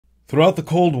Throughout the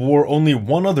Cold War, only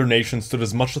one other nation stood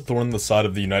as much a thorn in the side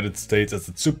of the United States as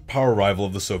its superpower rival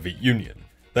of the Soviet Union.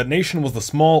 That nation was the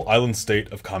small island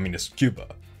state of communist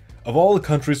Cuba. Of all the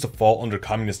countries to fall under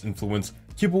communist influence,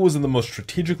 Cuba was in the most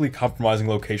strategically compromising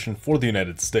location for the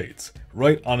United States,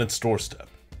 right on its doorstep.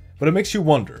 But it makes you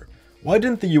wonder, why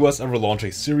didn't the US ever launch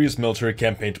a serious military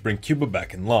campaign to bring Cuba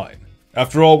back in line?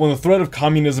 After all, when the threat of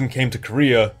communism came to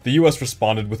Korea, the US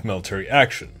responded with military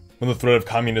action. When the threat of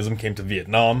communism came to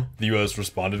Vietnam, the US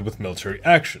responded with military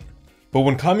action. But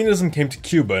when communism came to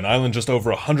Cuba, an island just over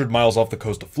 100 miles off the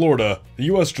coast of Florida, the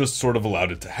US just sort of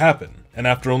allowed it to happen, and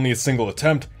after only a single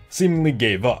attempt, seemingly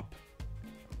gave up.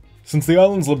 Since the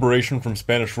island's liberation from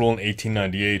Spanish rule in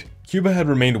 1898, Cuba had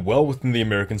remained well within the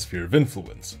American sphere of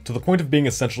influence, to the point of being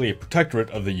essentially a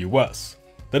protectorate of the US.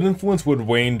 That influence would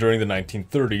wane during the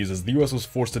 1930s as the US was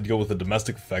forced to deal with the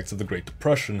domestic effects of the Great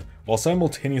Depression, while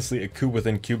simultaneously a coup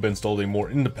within Cuba installed a more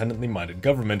independently minded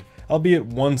government, albeit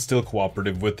one still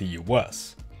cooperative with the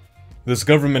US. This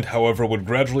government, however, would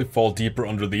gradually fall deeper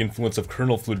under the influence of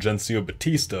Colonel Fulgencio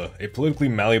Batista, a politically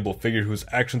malleable figure whose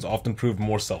actions often proved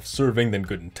more self-serving than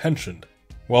good-intentioned.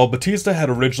 While Batista had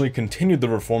originally continued the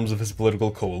reforms of his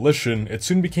political coalition, it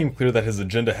soon became clear that his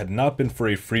agenda had not been for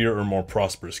a freer or more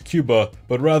prosperous Cuba,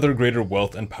 but rather greater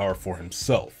wealth and power for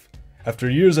himself. After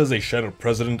years as a shadow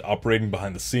president operating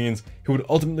behind the scenes, he would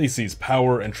ultimately seize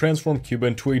power and transform Cuba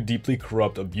into a deeply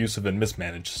corrupt, abusive, and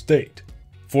mismanaged state.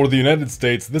 For the United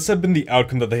States, this had been the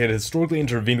outcome that they had historically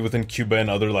intervened within Cuba and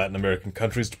other Latin American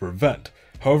countries to prevent.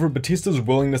 However, Batista's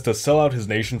willingness to sell out his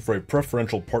nation for a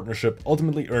preferential partnership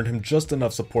ultimately earned him just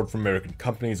enough support from American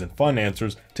companies and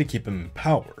financiers to keep him in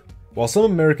power. While some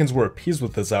Americans were appeased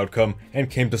with this outcome and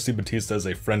came to see Batista as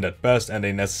a friend at best and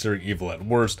a necessary evil at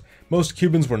worst, most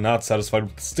Cubans were not satisfied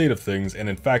with the state of things and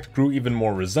in fact grew even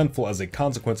more resentful as a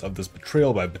consequence of this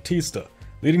betrayal by Batista,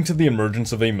 leading to the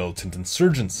emergence of a militant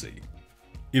insurgency.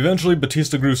 Eventually,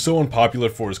 Batista grew so unpopular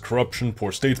for his corruption,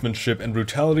 poor statesmanship, and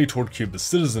brutality toward Cuba's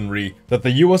citizenry that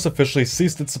the US officially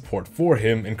ceased its support for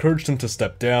him, encouraged him to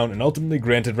step down, and ultimately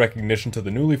granted recognition to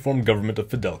the newly formed government of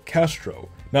Fidel Castro,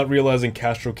 not realizing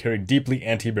Castro carried deeply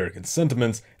anti-American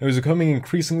sentiments and was becoming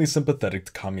increasingly sympathetic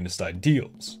to communist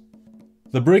ideals.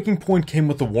 The breaking point came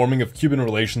with the warming of Cuban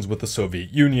relations with the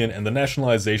Soviet Union and the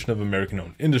nationalization of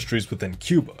American-owned industries within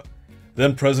Cuba.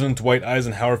 Then President Dwight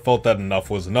Eisenhower felt that enough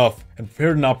was enough and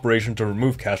prepared an operation to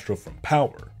remove Castro from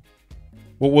power.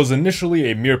 What was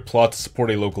initially a mere plot to support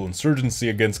a local insurgency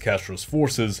against Castro's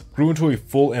forces grew into a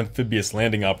full amphibious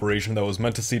landing operation that was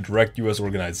meant to see direct US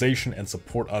organization and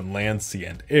support on land, sea,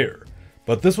 and air.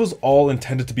 But this was all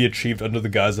intended to be achieved under the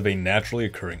guise of a naturally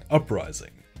occurring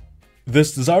uprising.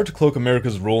 This desire to cloak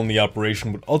America's role in the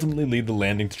operation would ultimately lead the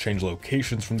landing to change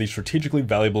locations from the strategically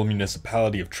valuable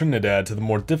municipality of Trinidad to the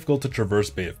more difficult to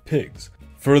traverse Bay of Pigs.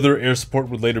 Further, air support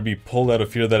would later be pulled out of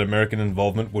fear that American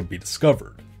involvement would be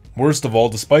discovered. Worst of all,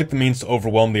 despite the means to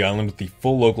overwhelm the island with the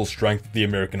full local strength of the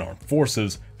American armed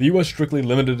forces, the US strictly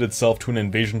limited itself to an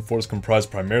invasion force comprised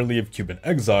primarily of Cuban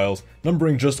exiles,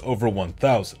 numbering just over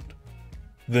 1,000.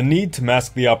 The need to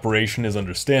mask the operation is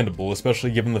understandable,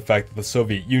 especially given the fact that the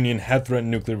Soviet Union had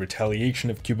threatened nuclear retaliation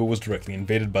if Cuba was directly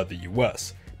invaded by the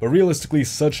US, but realistically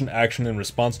such an action in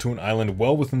response to an island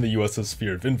well within the US's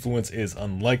sphere of influence is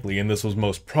unlikely, and this was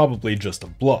most probably just a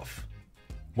bluff.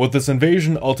 What this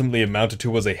invasion ultimately amounted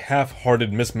to was a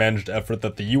half-hearted, mismanaged effort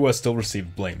that the US still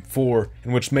received blame for,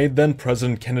 and which made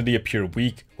then-President Kennedy appear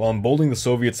weak, while emboldening the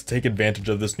Soviets to take advantage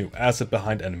of this new asset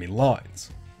behind enemy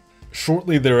lines.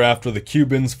 Shortly thereafter, the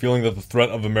Cubans, feeling that the threat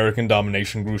of American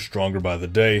domination grew stronger by the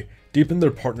day, deepened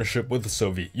their partnership with the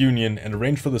Soviet Union and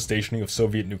arranged for the stationing of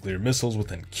Soviet nuclear missiles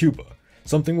within Cuba,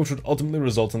 something which would ultimately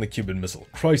result in the Cuban Missile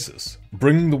Crisis,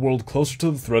 bringing the world closer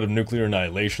to the threat of nuclear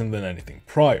annihilation than anything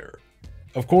prior.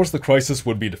 Of course, the crisis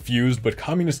would be diffused, but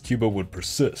communist Cuba would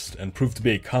persist, and prove to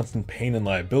be a constant pain and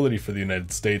liability for the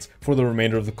United States for the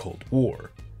remainder of the Cold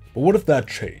War. But what if that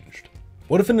changed?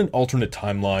 What if in an alternate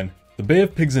timeline, the Bay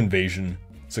of Pigs invasion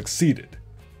succeeded?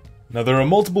 Now, there are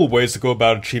multiple ways to go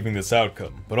about achieving this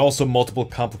outcome, but also multiple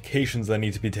complications that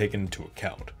need to be taken into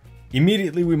account.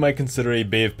 Immediately, we might consider a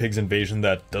Bay of Pigs invasion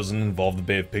that doesn't involve the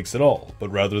Bay of Pigs at all, but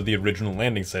rather the original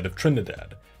landing site of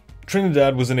Trinidad.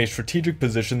 Trinidad was in a strategic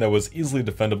position that was easily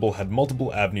defendable, had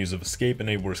multiple avenues of escape in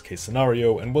a worst-case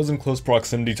scenario, and was in close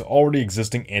proximity to already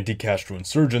existing anti-Castro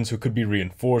insurgents who could be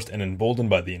reinforced and emboldened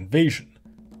by the invasion.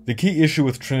 The key issue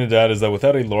with Trinidad is that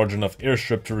without a large enough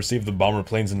airstrip to receive the bomber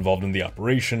planes involved in the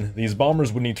operation, these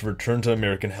bombers would need to return to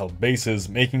American-held bases,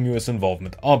 making US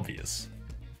involvement obvious.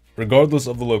 Regardless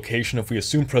of the location, if we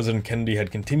assume President Kennedy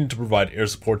had continued to provide air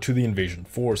support to the invasion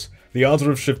force, the odds would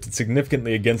have shifted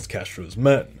significantly against Castro's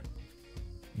men.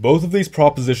 Both of these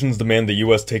propositions demand the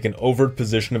US take an overt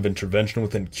position of intervention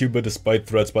within Cuba despite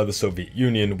threats by the Soviet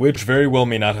Union, which very well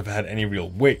may not have had any real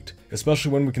weight,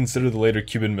 especially when we consider the later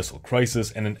Cuban Missile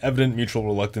Crisis and an evident mutual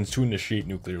reluctance to initiate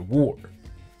nuclear war.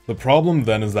 The problem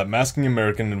then is that masking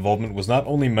American involvement was not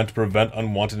only meant to prevent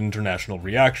unwanted international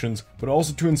reactions, but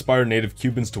also to inspire native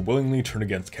Cubans to willingly turn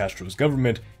against Castro's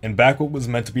government and back what was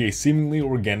meant to be a seemingly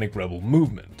organic rebel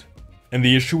movement. And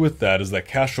the issue with that is that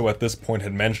Castro at this point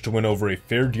had managed to win over a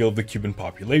fair deal of the Cuban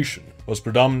population, most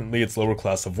predominantly its lower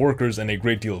class of workers and a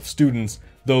great deal of students,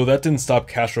 though that didn't stop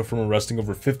Castro from arresting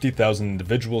over 50,000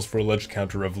 individuals for alleged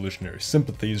counter-revolutionary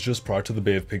sympathies just prior to the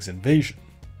Bay of Pigs invasion.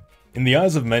 In the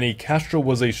eyes of many, Castro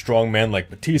was a strong man like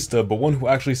Batista, but one who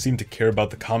actually seemed to care about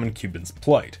the common Cuban's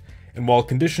plight, and while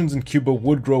conditions in Cuba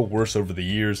would grow worse over the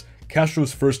years,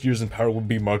 Castro's first years in power would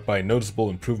be marked by a noticeable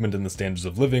improvement in the standards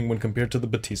of living when compared to the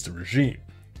Batista regime.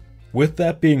 With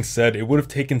that being said, it would have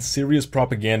taken serious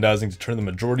propagandizing to turn the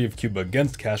majority of Cuba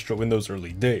against Castro in those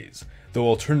early days, though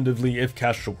alternatively, if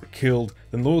Castro were killed,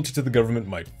 then loyalty to the government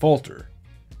might falter.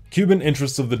 Cuban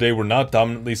interests of the day were not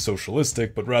dominantly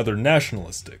socialistic, but rather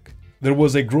nationalistic. There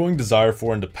was a growing desire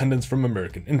for independence from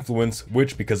American influence,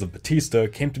 which, because of Batista,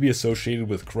 came to be associated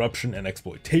with corruption and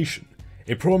exploitation.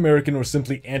 A pro-American or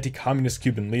simply anti-communist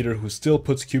Cuban leader who still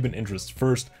puts Cuban interests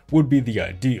first would be the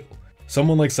ideal.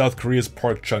 Someone like South Korea's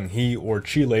Park Chung-hee or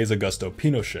Chile's Augusto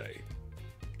Pinochet.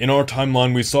 In our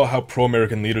timeline, we saw how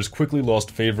pro-American leaders quickly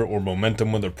lost favor or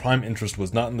momentum when their prime interest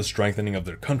was not in the strengthening of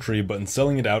their country, but in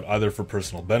selling it out either for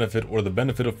personal benefit or the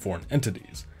benefit of foreign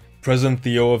entities. President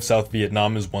Thieu of South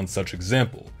Vietnam is one such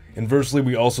example. Inversely,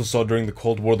 we also saw during the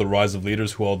Cold War the rise of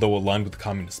leaders who, although aligned with the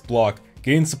Communist Bloc,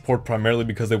 gained support primarily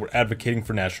because they were advocating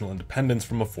for national independence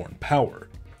from a foreign power.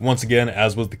 Once again,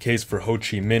 as was the case for Ho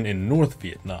Chi Minh in North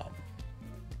Vietnam.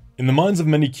 In the minds of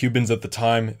many Cubans at the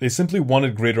time, they simply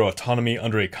wanted greater autonomy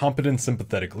under a competent,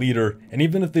 sympathetic leader, and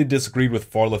even if they disagreed with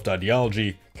far-left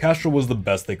ideology, Castro was the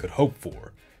best they could hope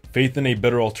for. Faith in a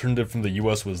better alternative from the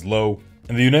US was low,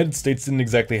 and the United States didn't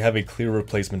exactly have a clear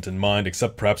replacement in mind,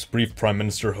 except perhaps brief Prime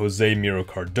Minister Jose Miro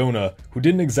Cardona, who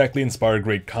didn't exactly inspire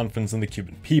great confidence in the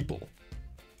Cuban people.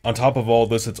 On top of all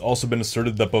this, it's also been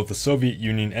asserted that both the Soviet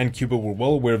Union and Cuba were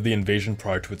well aware of the invasion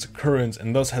prior to its occurrence,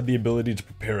 and thus had the ability to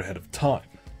prepare ahead of time.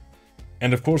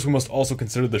 And of course we must also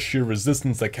consider the sheer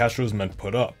resistance that Castro's men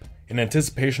put up. In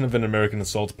anticipation of an American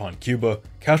assault upon Cuba,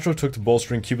 Castro took to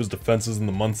bolstering Cuba's defenses in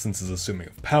the months since his assuming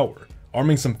of power,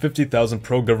 arming some 50,000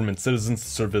 pro-government citizens to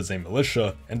serve as a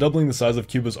militia, and doubling the size of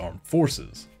Cuba's armed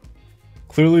forces.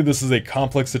 Clearly, this is a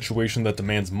complex situation that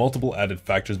demands multiple added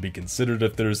factors be considered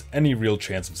if there is any real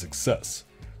chance of success.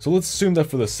 So let's assume that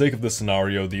for the sake of this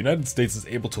scenario, the United States is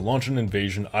able to launch an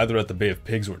invasion either at the Bay of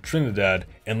Pigs or Trinidad,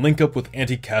 and link up with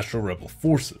anti-Castro rebel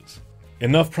forces.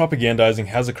 Enough propagandizing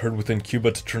has occurred within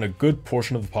Cuba to turn a good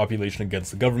portion of the population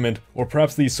against the government, or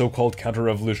perhaps these so-called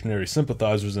counter-revolutionary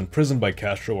sympathizers imprisoned by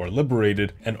Castro are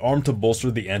liberated and armed to bolster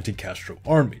the anti-Castro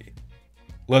army.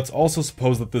 Let's also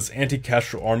suppose that this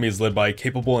anti-Castro army is led by a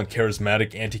capable and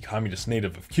charismatic anti-communist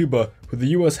native of Cuba, who the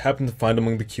US happened to find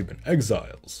among the Cuban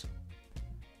exiles.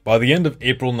 By the end of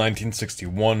April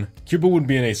 1961, Cuba would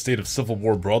be in a state of civil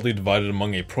war broadly divided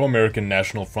among a pro-American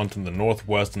national front on the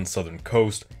northwest and southern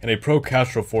coast, and a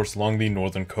pro-Castro force along the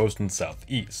northern coast and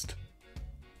southeast.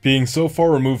 Being so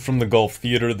far removed from the Gulf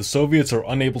theater, the Soviets are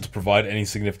unable to provide any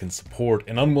significant support,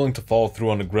 and unwilling to follow through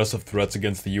on aggressive threats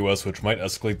against the US which might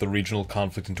escalate the regional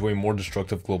conflict into a more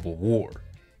destructive global war.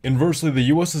 Inversely, the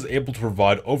US is able to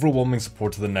provide overwhelming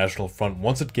support to the National Front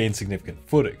once it gains significant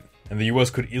footing, and the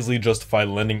US could easily justify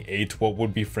lending aid to what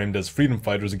would be framed as freedom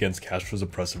fighters against Castro's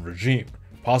oppressive regime,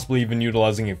 possibly even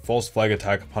utilizing a false flag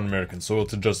attack upon American soil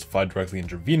to justify directly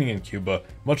intervening in Cuba,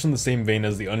 much in the same vein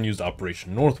as the unused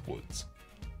Operation Northwoods.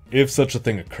 If such a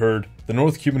thing occurred, the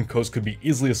North Cuban coast could be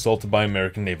easily assaulted by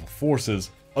American naval forces,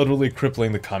 utterly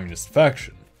crippling the communist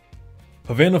faction.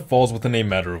 Havana falls within a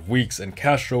matter of weeks, and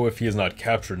Castro, if he is not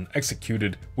captured and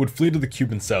executed, would flee to the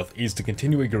Cuban southeast to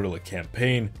continue a guerrilla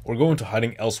campaign, or go into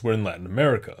hiding elsewhere in Latin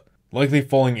America, likely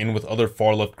falling in with other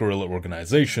far-left guerrilla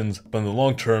organizations, but in the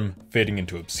long term, fading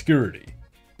into obscurity.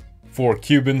 For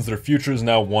Cubans, their future is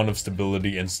now one of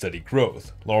stability and steady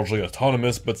growth, largely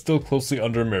autonomous but still closely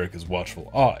under America's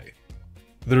watchful eye.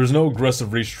 There is no aggressive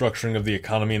restructuring of the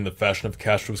economy in the fashion of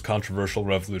Castro's controversial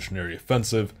revolutionary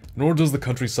offensive, nor does the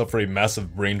country suffer a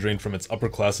massive brain drain from its upper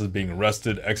classes being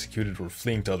arrested, executed, or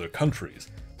fleeing to other countries,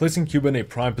 placing Cuba in a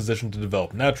prime position to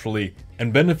develop naturally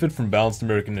and benefit from balanced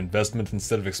American investment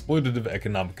instead of exploitative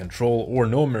economic control or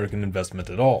no American investment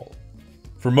at all.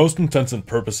 For most intents and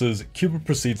purposes, Cuba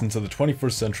proceeds into the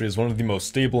 21st century as one of the most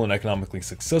stable and economically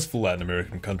successful Latin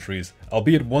American countries,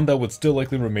 albeit one that would still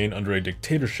likely remain under a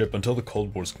dictatorship until the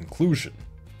Cold War's conclusion.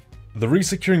 The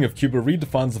resecuring of Cuba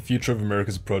redefines the future of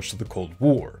America's approach to the Cold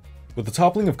War. With the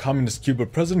toppling of Communist Cuba,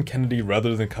 President Kennedy,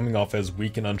 rather than coming off as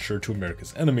weak and unsure to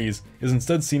America's enemies, is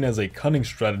instead seen as a cunning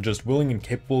strategist willing and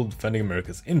capable of defending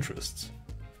America's interests.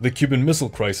 The Cuban Missile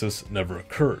Crisis never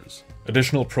occurs.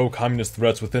 Additional pro-communist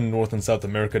threats within North and South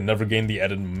America never gained the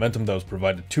added momentum that was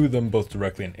provided to them both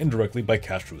directly and indirectly by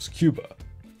Castro's Cuba.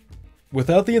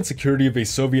 Without the insecurity of a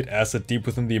Soviet asset deep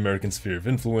within the American sphere of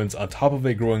influence, on top of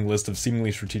a growing list of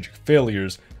seemingly strategic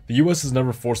failures, the US is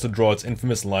never forced to draw its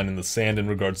infamous line in the sand in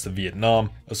regards to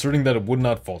Vietnam, asserting that it would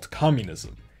not fall to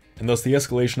communism, and thus the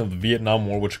escalation of the Vietnam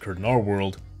War which occurred in our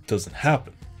world doesn't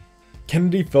happen.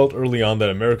 Kennedy felt early on that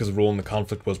America's role in the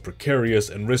conflict was precarious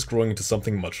and risked growing into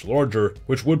something much larger,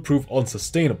 which would prove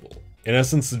unsustainable, in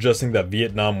essence suggesting that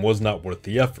Vietnam was not worth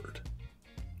the effort.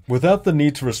 Without the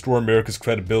need to restore America's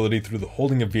credibility through the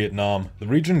holding of Vietnam, the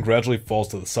region gradually falls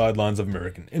to the sidelines of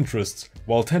American interests,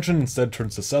 while attention instead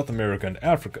turns to South America and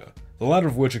Africa, the latter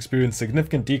of which experienced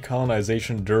significant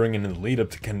decolonization during and in the lead-up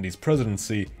to Kennedy's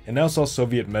presidency, and now saw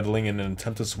Soviet meddling in an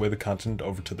attempt to sway the continent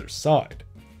over to their side.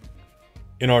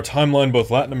 In our timeline, both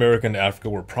Latin America and Africa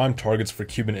were prime targets for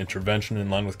Cuban intervention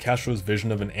in line with Castro's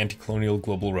vision of an anti-colonial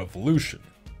global revolution.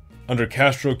 Under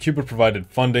Castro, Cuba provided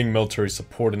funding, military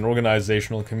support, and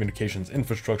organizational communications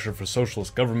infrastructure for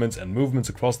socialist governments and movements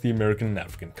across the American and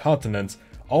African continents,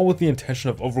 all with the intention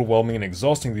of overwhelming and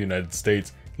exhausting the United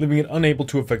States, leaving it unable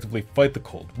to effectively fight the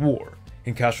Cold War.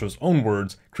 In Castro's own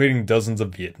words, creating dozens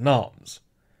of Vietnams.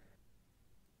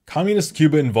 Communist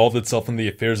Cuba involved itself in the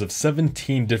affairs of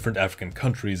 17 different African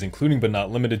countries, including but not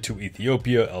limited to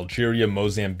Ethiopia, Algeria,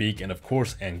 Mozambique, and of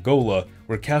course Angola,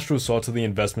 where Castro saw to the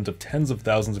investment of tens of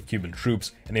thousands of Cuban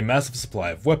troops and a massive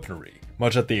supply of weaponry,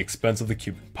 much at the expense of the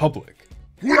Cuban public.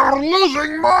 We are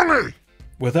losing money!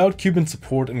 Without Cuban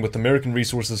support and with American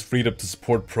resources freed up to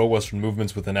support pro-Western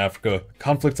movements within Africa,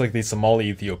 conflicts like the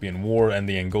Somali-Ethiopian War and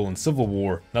the Angolan Civil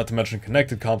War, not to mention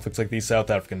connected conflicts like the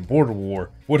South African Border War,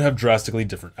 would have drastically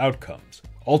different outcomes,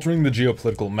 altering the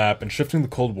geopolitical map and shifting the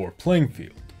Cold War playing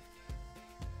field.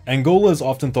 Angola is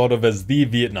often thought of as the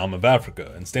Vietnam of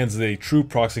Africa, and stands as a true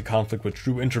proxy conflict which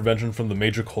drew intervention from the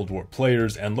major Cold War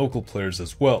players and local players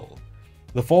as well.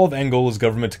 The fall of Angola's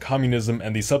government to communism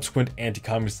and the subsequent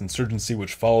anti-communist insurgency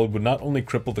which followed would not only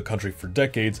cripple the country for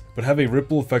decades, but have a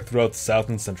ripple effect throughout South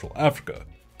and Central Africa,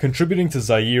 contributing to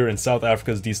Zaire and South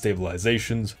Africa's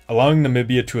destabilizations, allowing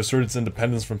Namibia to assert its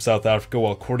independence from South Africa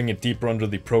while courting it deeper under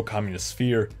the pro-communist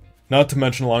sphere, not to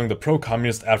mention allowing the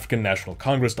pro-communist African National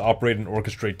Congress to operate and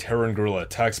orchestrate terror and guerrilla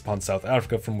attacks upon South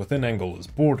Africa from within Angola's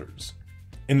borders.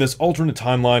 In this alternate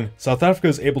timeline, South Africa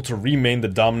is able to remain the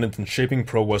dominant and shaping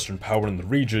pro-Western power in the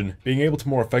region, being able to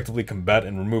more effectively combat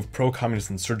and remove pro-communist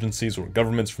insurgencies or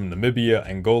governments from Namibia,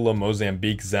 Angola,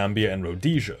 Mozambique, Zambia, and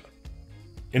Rhodesia.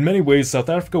 In many ways, South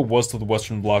Africa was to the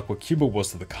Western Bloc what Cuba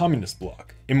was to the Communist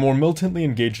Bloc, a more militantly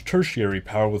engaged tertiary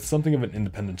power with something of an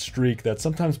independent streak that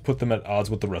sometimes put them at odds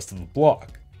with the rest of the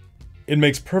bloc. It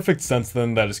makes perfect sense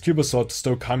then that as Cuba sought to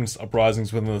stoke communist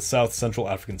uprisings within the South Central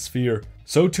African sphere,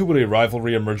 so too would a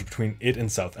rivalry emerge between it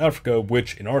and South Africa,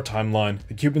 which, in our timeline,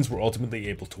 the Cubans were ultimately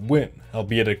able to win,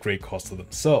 albeit at great cost to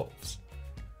themselves.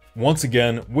 Once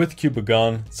again, with Cuba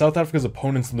gone, South Africa's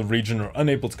opponents in the region are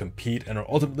unable to compete and are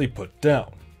ultimately put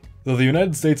down. Though the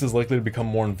United States is likely to become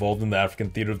more involved in the African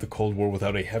theater of the Cold War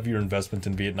without a heavier investment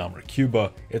in Vietnam or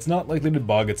Cuba, it's not likely to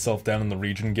bog itself down in the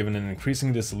region given an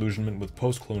increasing disillusionment with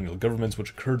post-colonial governments which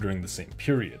occurred during the same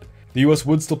period. The US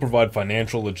would still provide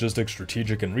financial, logistic,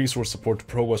 strategic, and resource support to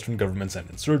pro-Western governments and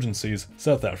insurgencies,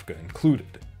 South Africa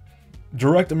included.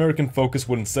 Direct American focus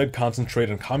would instead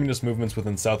concentrate on communist movements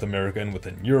within South America and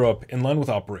within Europe, in line with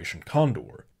Operation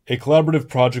Condor, a collaborative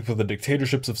project with the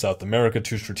dictatorships of South America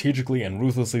to strategically and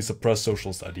ruthlessly suppress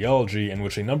socialist ideology, in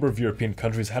which a number of European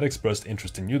countries had expressed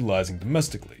interest in utilizing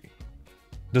domestically.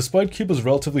 Despite Cuba's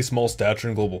relatively small stature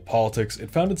in global politics,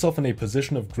 it found itself in a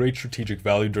position of great strategic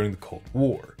value during the Cold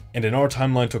War, and in our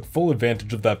timeline took full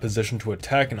advantage of that position to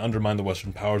attack and undermine the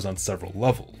Western powers on several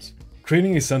levels,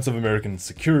 creating a sense of American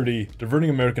insecurity, diverting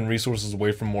American resources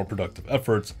away from more productive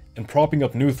efforts, and propping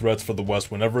up new threats for the West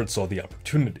whenever it saw the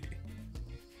opportunity.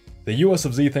 The US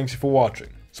of Z thanks you for watching.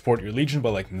 Support your Legion by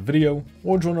liking the video,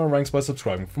 or join our ranks by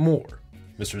subscribing for more.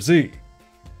 Mr. Z,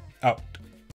 out.